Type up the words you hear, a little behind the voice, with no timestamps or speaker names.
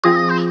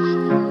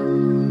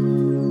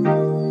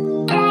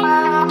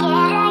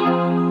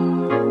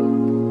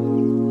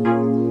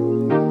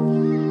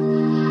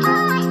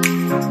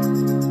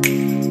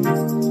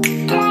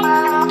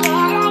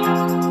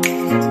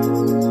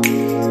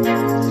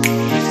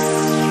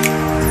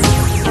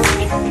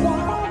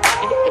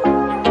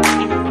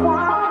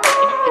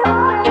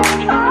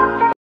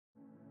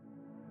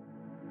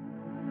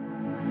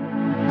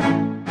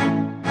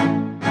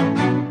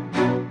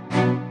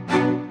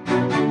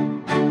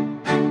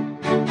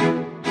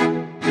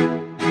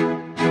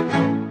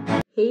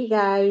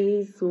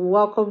guys,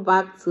 welcome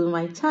back to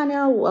my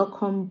channel.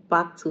 Welcome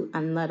back to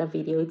another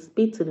video. It's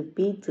B to the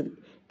B to the,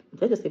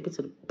 let's just say B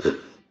to the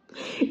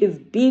it's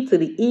B to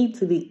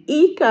the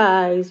E,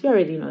 guys. You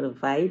already know the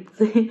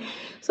vibes.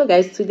 So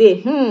guys,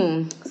 today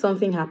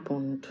something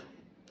happened.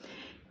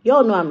 You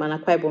all know I'm an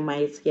Akwa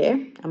Ibomite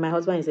here, and my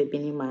husband is a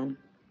Benin man.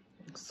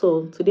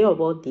 So today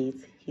of all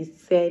days, he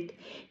said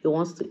he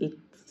wants to eat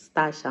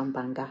starch and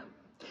banga.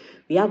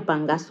 We have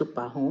banga soup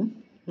at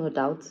home, no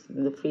doubt,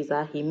 in the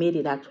freezer. He made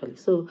it actually.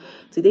 So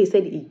today he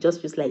said it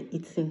just feels like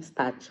eating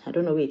starch. I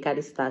don't know where he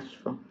carries starch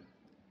from.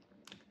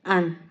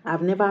 And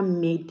I've never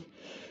made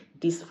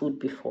this food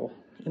before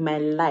in my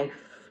life.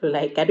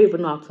 Like, I don't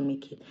even know how to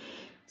make it.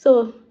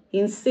 So he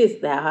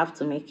insists that I have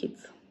to make it.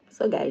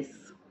 So guys,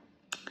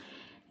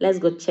 let's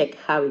go check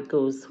how it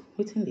goes.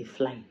 Waiting the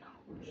fly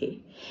now. Okay.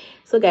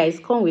 So guys,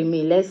 come with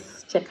me.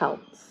 Let's check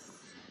out.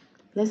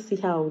 Let's see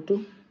how I'll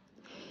do.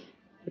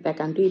 If I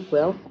can do it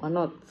well or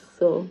not.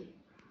 So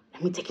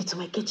let me take you to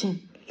my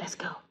kitchen. Let's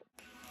go.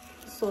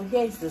 So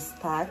here is the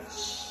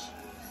starch.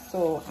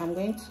 So I'm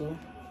going to,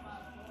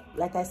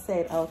 like I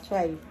said, I'll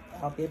try if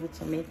I'll be able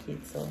to make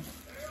it. So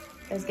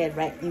let's get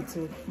right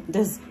into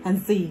this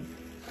and see.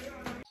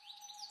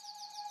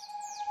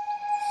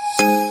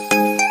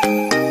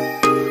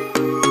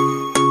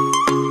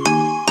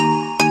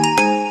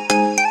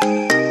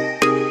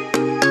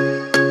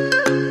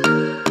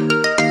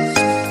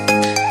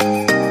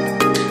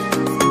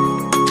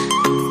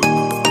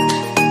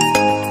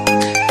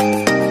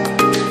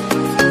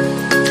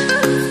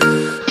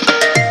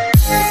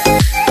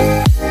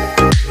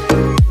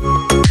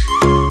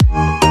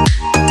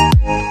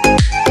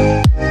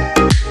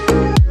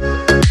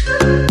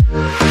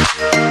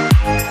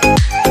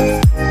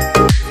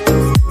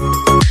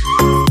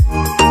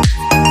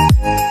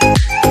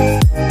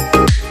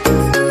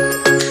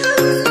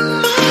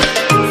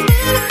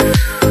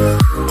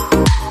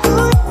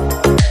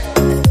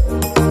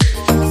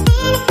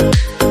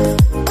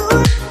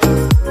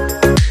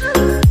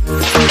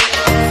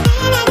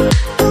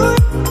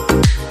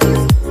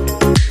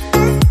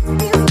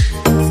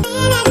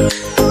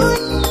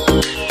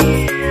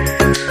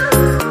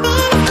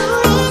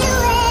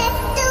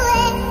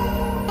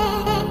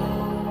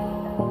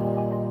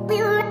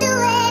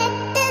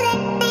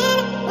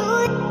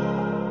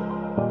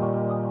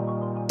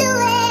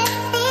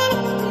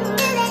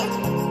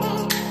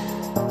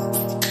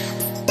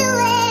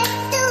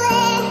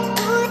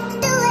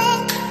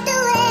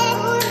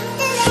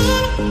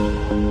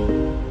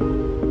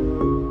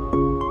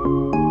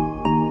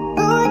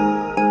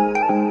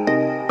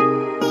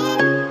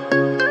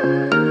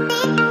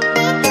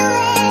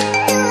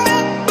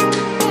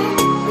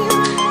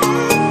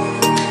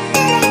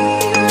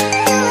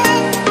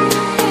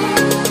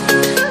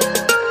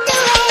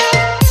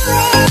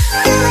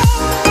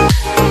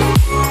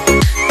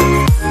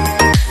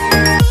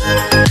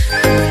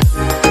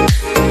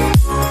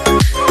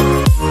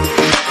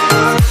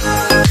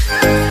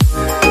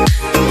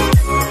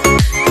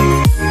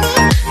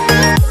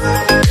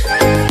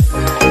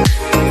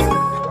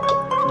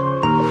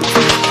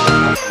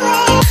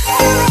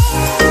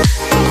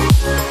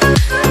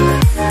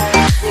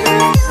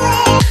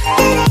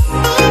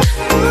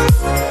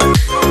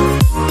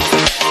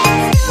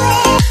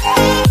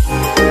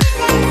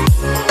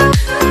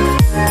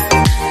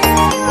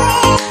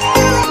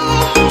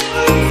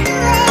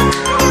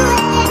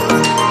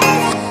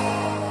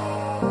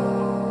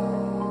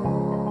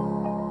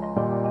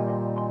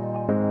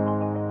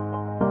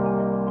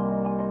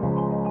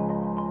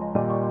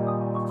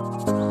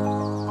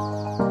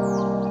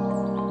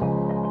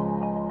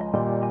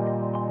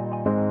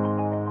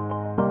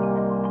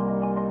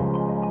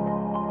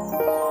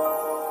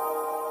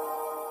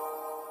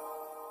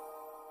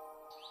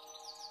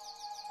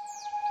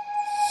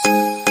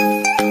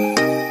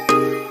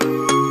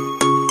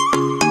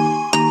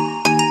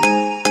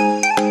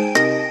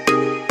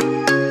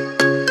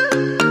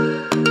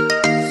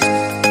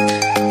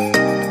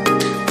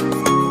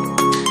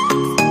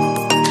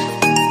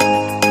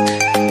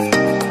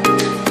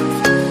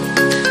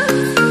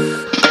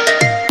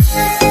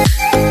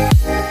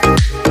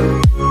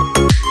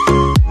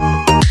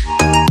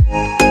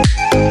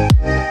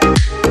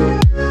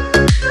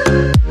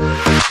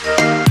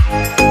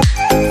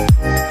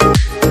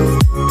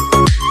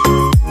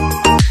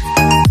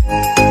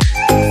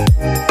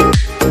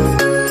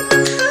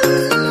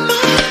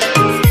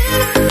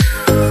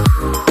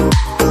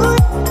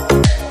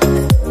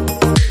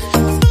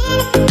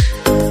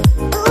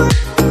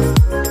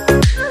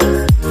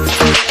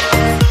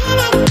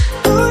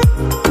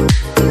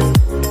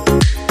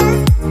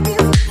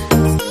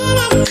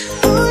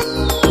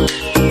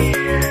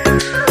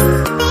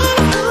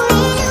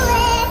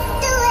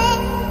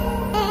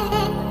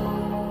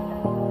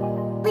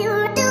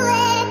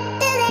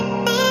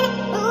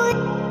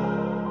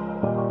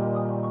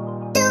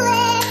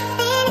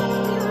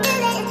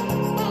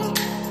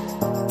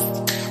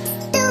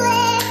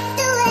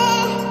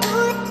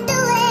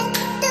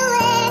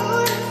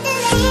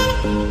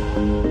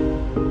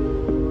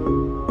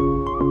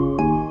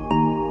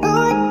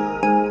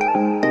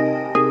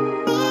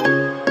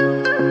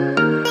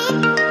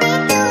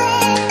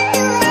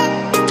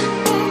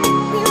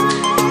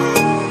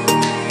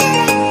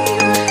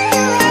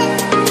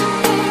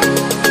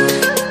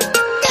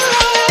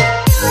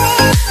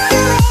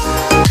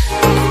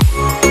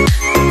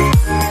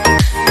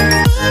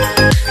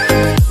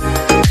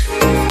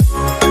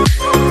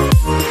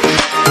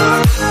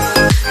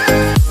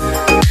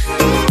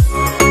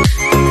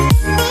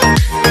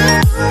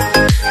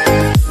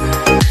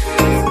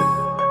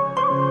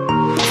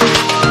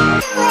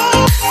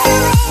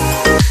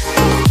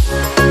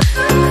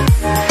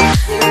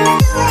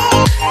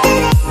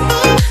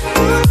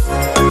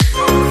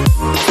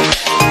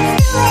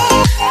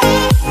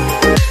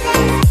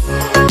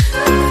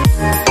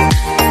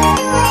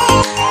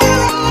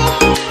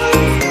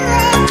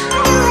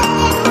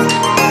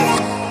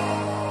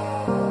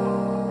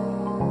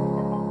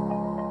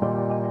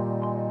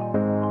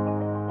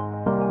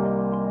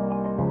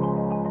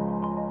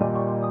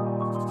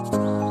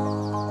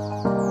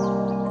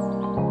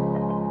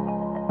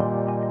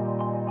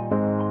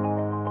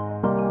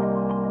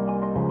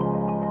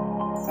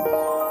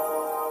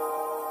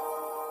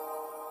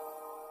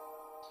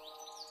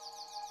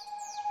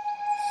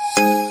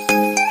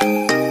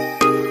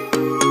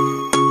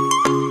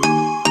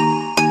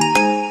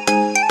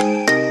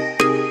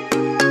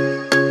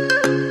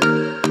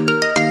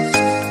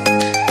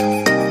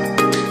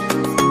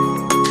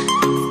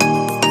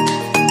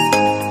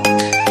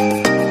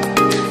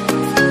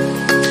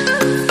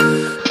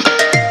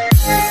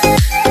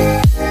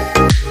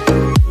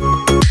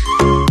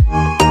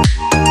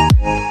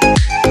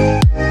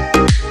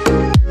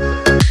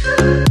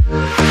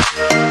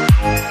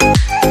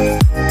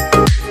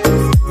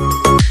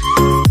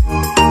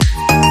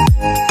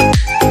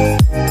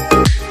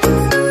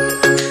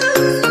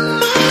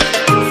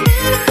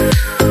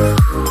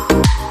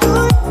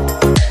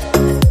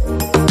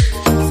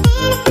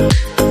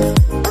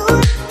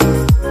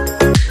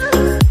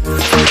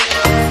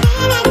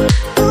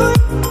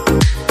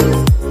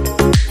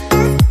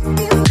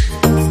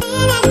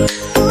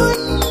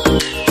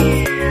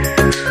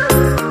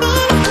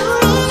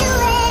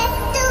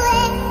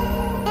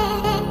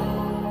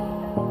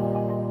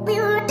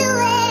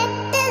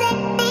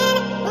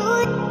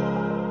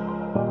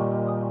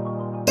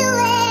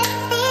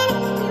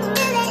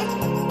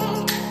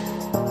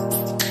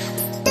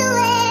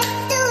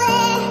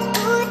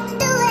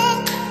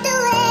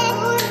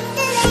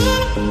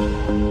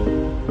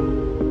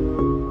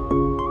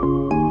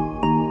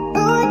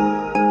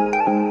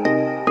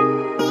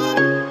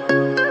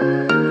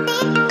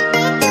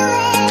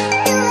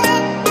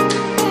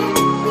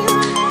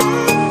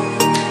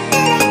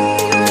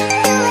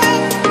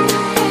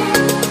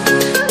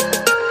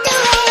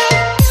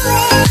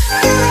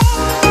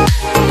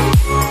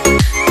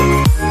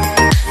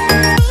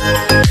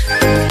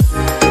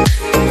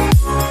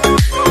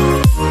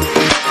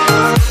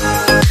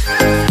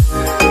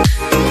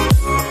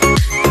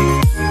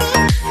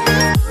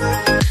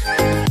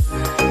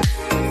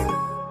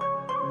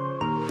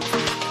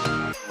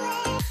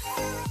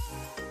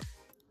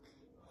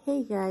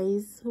 Hey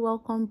guys,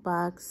 welcome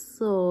back.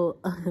 So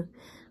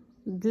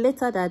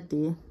later that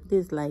day,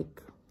 this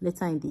like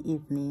later in the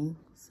evening,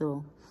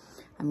 so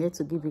I'm here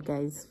to give you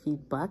guys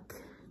feedback.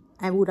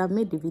 I would have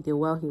made the video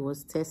while he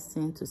was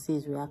testing to see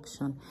his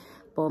reaction,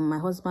 but my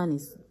husband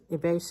is a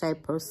very shy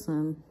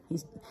person.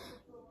 He's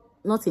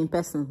not in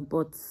person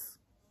but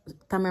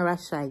camera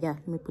shy. Yeah,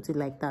 let me put it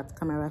like that,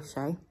 camera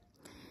shy.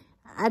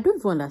 I don't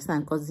even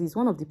understand, because he's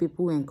one of the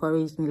people who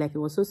encouraged me. Like, he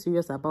was so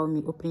serious about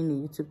me opening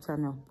a YouTube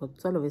channel, but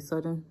all of a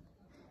sudden,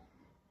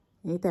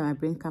 anytime I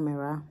bring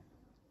camera,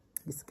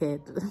 he's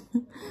scared.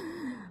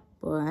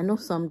 But I know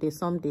someday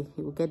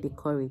he will get the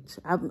courage.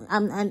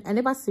 I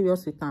never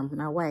serious with him.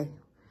 Now why?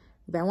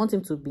 If I want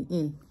him to be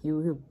in, he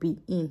will be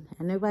in.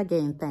 I never get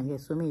in time.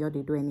 Yes, so me,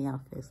 they do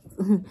anyhow first.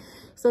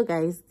 So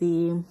guys,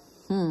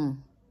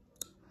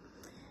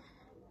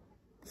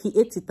 he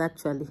ate it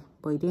actually,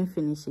 but he didn't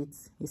finish it.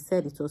 He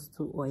said it was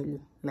too oily.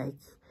 Like,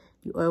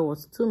 the oil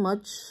was too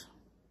much.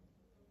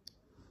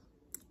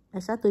 I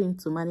started him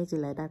to manage it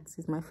like that.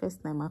 It's my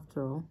first time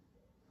after all.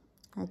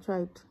 I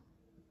tried.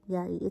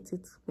 Yeah, he ate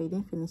it, but he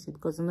didn't finish it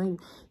because, you know,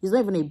 he's not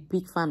even a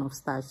big fan of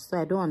starch. So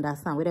I don't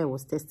understand whether he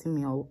was testing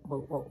me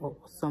or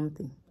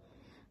something.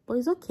 But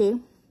it's okay.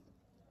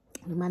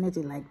 We manage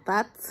it like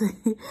that.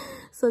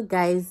 So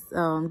guys,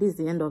 this is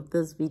the end of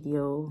this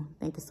video.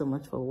 Thank you so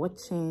much for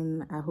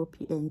watching. I hope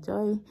you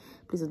enjoy.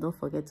 Please don't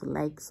forget to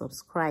like,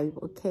 subscribe.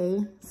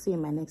 Okay, see you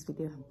in my next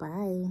video.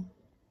 Bye.